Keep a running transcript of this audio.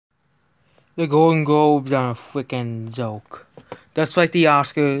The Golden Globes are a freaking joke. Just like the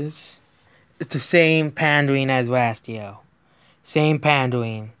Oscars, it's the same pandering as last year. Same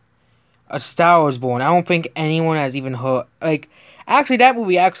pandering. A Star Wars Born. I don't think anyone has even heard. Actually, that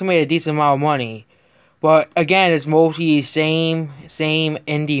movie actually made a decent amount of money. But again, it's mostly same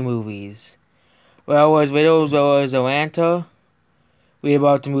indie movies. Well, was Widows, well, was Atlanta. We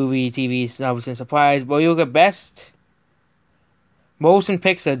about the movie, TV, snubs and surprise. But you look at best motion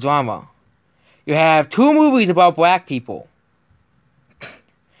picture drama. You have two movies about black people.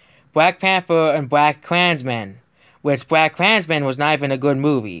 Black Panther and Black Klansman. Which Black Klansman was not even a good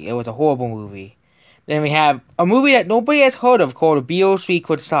movie. It was a horrible movie. Then we have a movie that nobody has heard of called Beale Street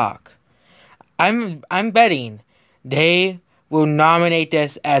Could Talk. I'm betting they will nominate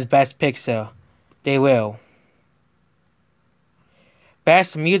this as Best Picture. They will.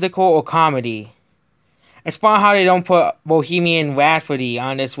 Best Musical or Comedy. It's fun how they don't put Bohemian Rhapsody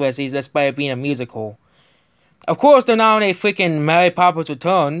on this list despite it being a musical. Of course they'll nominate freaking Mary Poppins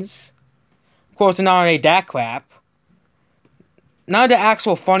Returns. Of course they'll nominate that crap. None of the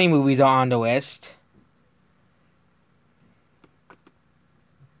actual funny movies are on the list.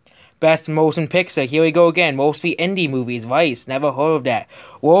 Best Motion Picture, here we go again. Mostly indie movies. Vice, never heard of that.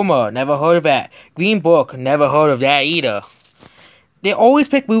 Roma, never heard of that. Green Book, never heard of that either. They always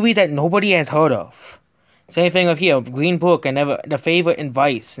pick movies that nobody has heard of. Same thing up here. Green Book, The Favorite and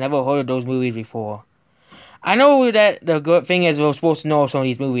Vice, never heard of those movies before. I know that the good thing is we're supposed to know some of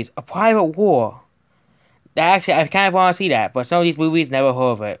these movies. A Private War. Actually, I kind of want to see that, but some of these movies, never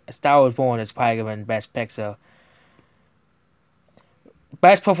heard of it. A Star Wars Born is probably going to Best Picture.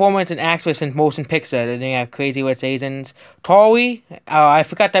 Best Performance in Actress in Motion Picture. They have Crazy Rich Asians. Tori, I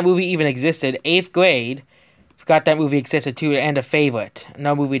forgot that movie even existed. 8th Grade. Forgot that movie existed too. And The Favorite.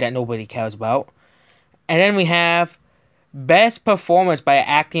 Another movie that nobody cares about. And then we have Best Performance by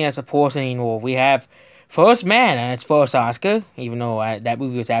Acting as a Supporting Role. We have First Man and its first Oscar. Even though that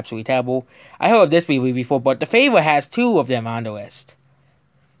movie was absolutely terrible. I heard of this movie before, but The Favorite has 2 of them on the list.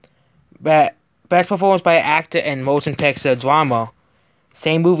 But Best Performance by Actor in Motion Picture Drama.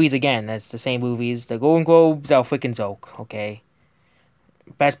 Same movies again. That's the same movies. The Golden Globes are a freaking joke, okay?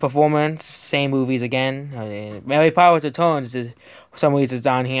 Best Performance, same movies again. Mary Poppins Returns is for some reason is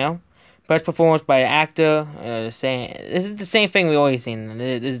on here. Best Performance by Actor, same. This is the same thing we always seen.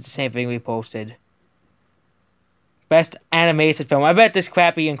 This is the same thing we posted. Best Animated Film. I bet this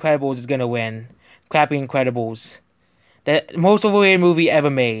Crappy Incredibles is gonna win. Crappy Incredibles. The most overrated movie ever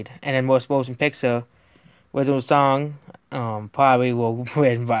made. And then most motion picture. Original song. Probably will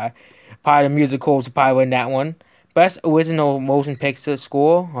win by probably the musicals will probably win that one. Best original motion picture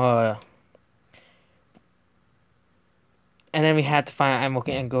score. And then we have to find. I'm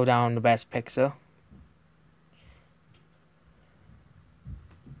looking and go down the best picture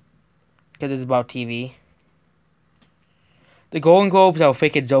because it's about TV. The Golden Globes are a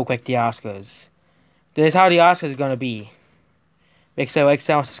freaking joke like the Oscars. This is how the Oscars is gonna be. Make sure to like,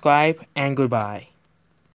 subscribe, and goodbye.